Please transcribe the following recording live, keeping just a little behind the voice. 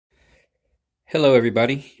Hello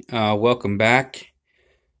everybody, welcome back.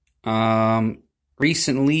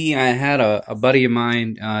 Recently I had a buddy of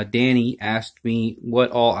mine, Danny, asked me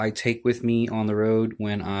what all I take with me on the road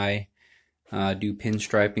when I do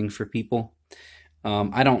pinstriping for people.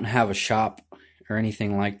 I don't have a shop or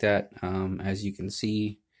anything like that. As you can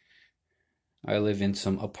see, I live in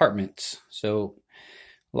some apartments, so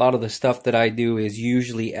a lot of the stuff that I do is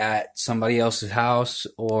usually at somebody else's house,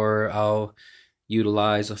 or I'll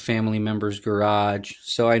utilize a family member's garage.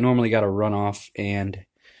 So I normally got to run off and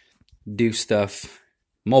do stuff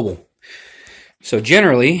mobile. So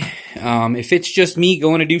generally, if it's just me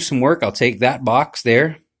going to do some work, I'll take that box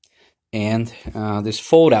there and this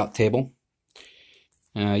fold out table.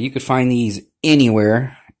 You could find these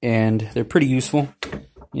anywhere and they're pretty useful.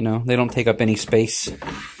 You know, they don't take up any space.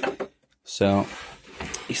 So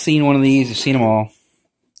you've seen one of these, you've seen them all.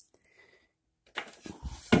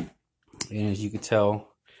 And as you can tell,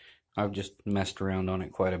 I've just messed around on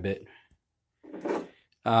it quite a bit.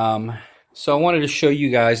 So I wanted to show you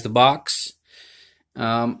guys the box.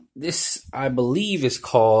 This, I believe, is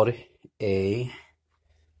called a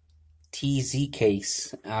TZ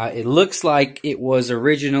case. It looks like it was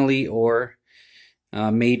originally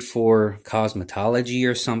made for cosmetology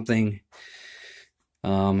or something.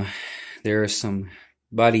 There are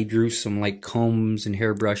somebody drew some like combs and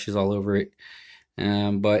hairbrushes all over it.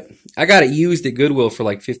 But I got it used at Goodwill for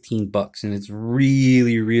like 15 bucks, and it's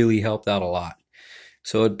really helped out a lot.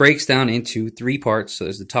 So it breaks down into 3 parts. So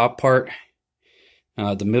there's the top part,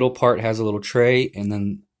 the middle part has a little tray, and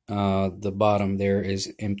then the bottom there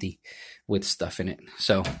is empty with stuff in it.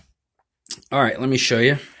 So, all right, let me show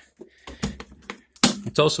you.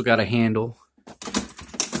 It's also got a handle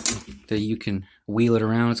that you can wheel it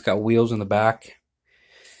around. It's got wheels in the back.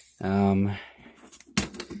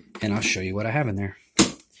 And I'll show you what I have in there.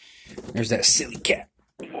 There's that silly cat.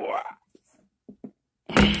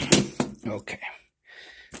 Okay.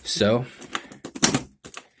 So,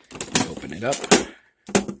 open it up.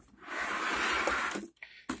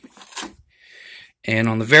 And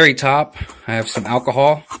on the very top, I have some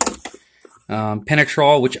alcohol.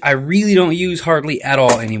 Penetrol, which I really don't use hardly at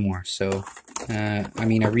all anymore. So, I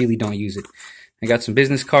mean, I really don't use it. I got some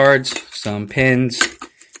business cards, some pens,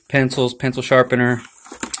 pencils, pencil sharpener.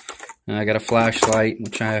 I got a flashlight,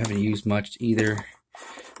 which I haven't used much either.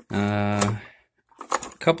 A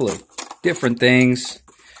couple of different things.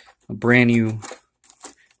 A brand new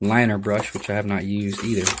liner brush, which I have not used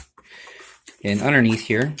either. And underneath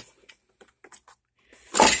here,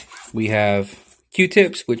 we have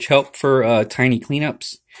Q-tips, which help for tiny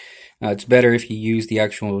cleanups. It's better if you use the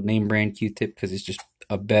actual name brand Q-tip because it's just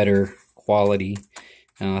a better quality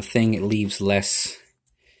thing. It leaves less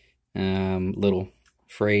little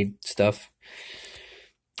frayed stuff.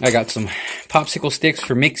 I got some popsicle sticks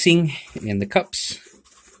for mixing in the cups.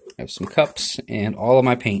 I have some cups and all of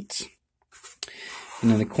my paints.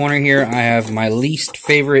 And in the corner here, I have my least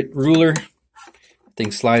favorite ruler.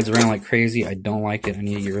 Thing slides around like crazy. I don't like it. I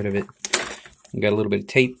need to get rid of it. I got a little bit of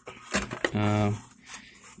tape.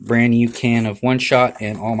 Brand new can of One Shot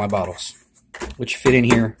and all my bottles, which fit in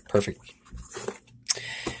here perfectly.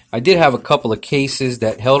 I did have a couple of cases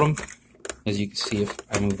that held them. As you can see, if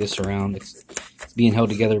I move this around, it's being held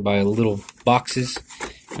together by little boxes,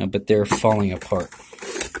 but they're falling apart.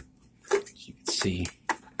 As you can see,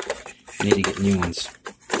 I need to get new ones.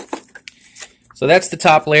 So that's the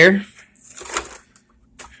top layer.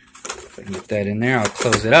 If I can get that in there, I'll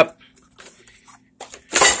close it up.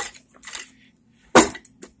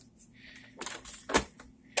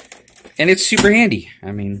 And it's super handy.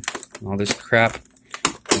 I mean, all this crap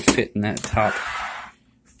can fit in that top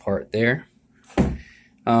part there.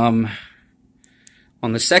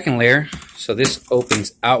 On the second layer, so this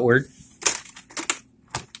opens outward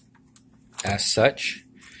as such.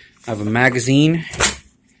 I have a magazine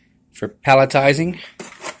for palletizing.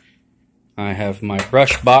 I have my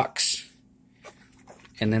brush box,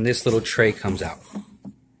 and then this little tray comes out.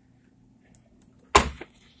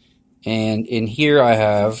 And in here I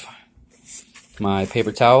have my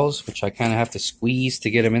paper towels, which I kind of have to squeeze to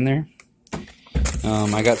get them in there.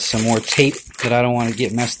 I got some more tape that I don't want to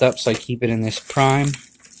get messed up, so I keep it in this prime.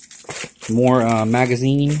 More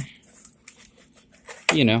magazine,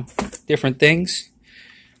 you know, different things.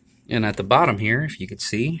 And at the bottom here, if you could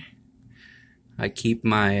see, I keep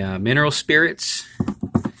my mineral spirits.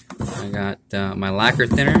 I got my lacquer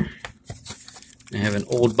thinner. I have an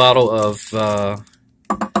old bottle of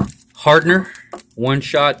hardener, One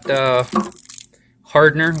Shot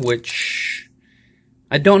hardener, which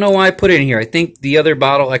I don't know why I put it in here. I think the other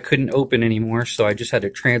bottle I couldn't open anymore, so I just had to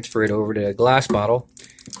transfer it over to a glass bottle.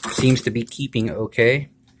 Seems to be keeping okay.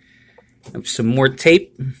 I have some more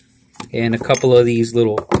tape and a couple of these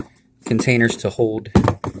little containers to hold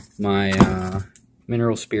my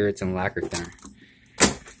mineral spirits and lacquer thinner.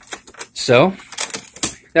 So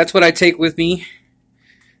that's what I take with me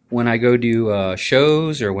when I go do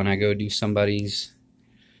shows or when I go do somebody's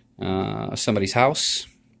house,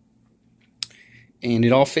 and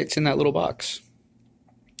it all fits in that little box.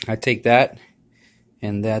 I take that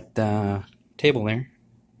and that table there,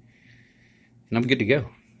 and I'm good to go.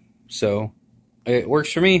 So it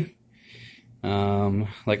works for me.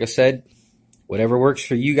 Like I said, whatever works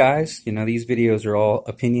for you guys. You know, these videos are all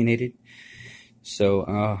opinionated.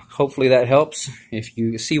 So hopefully that helps. If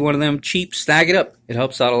you see one of them cheap, snag it up. It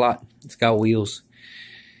helps out a lot. It's got wheels.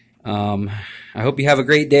 I hope you have a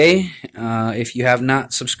great day. If you have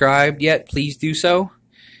not subscribed yet, please do so.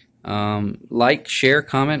 Like, share,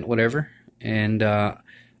 comment, whatever. And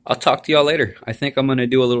I'll talk to y'all later. I think I'm going to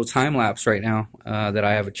do a little time lapse right now that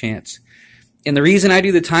I have a chance. And the reason I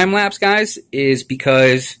do the time lapse, guys, is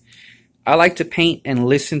because I like to paint and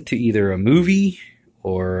listen to either a movie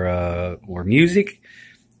or music.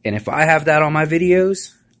 And if I have that on my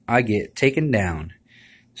videos, I get taken down.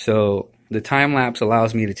 So the time lapse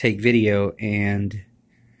allows me to take video and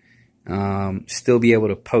still be able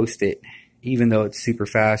to post it, even though it's super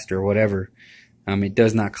fast or whatever. It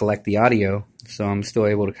does not collect the audio, so I'm still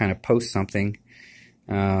able to kind of post something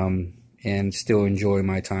and still enjoy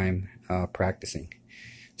my time practicing.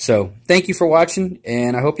 So thank you for watching,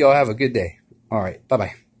 and I hope you all have a good day. All right,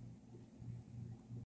 bye-bye.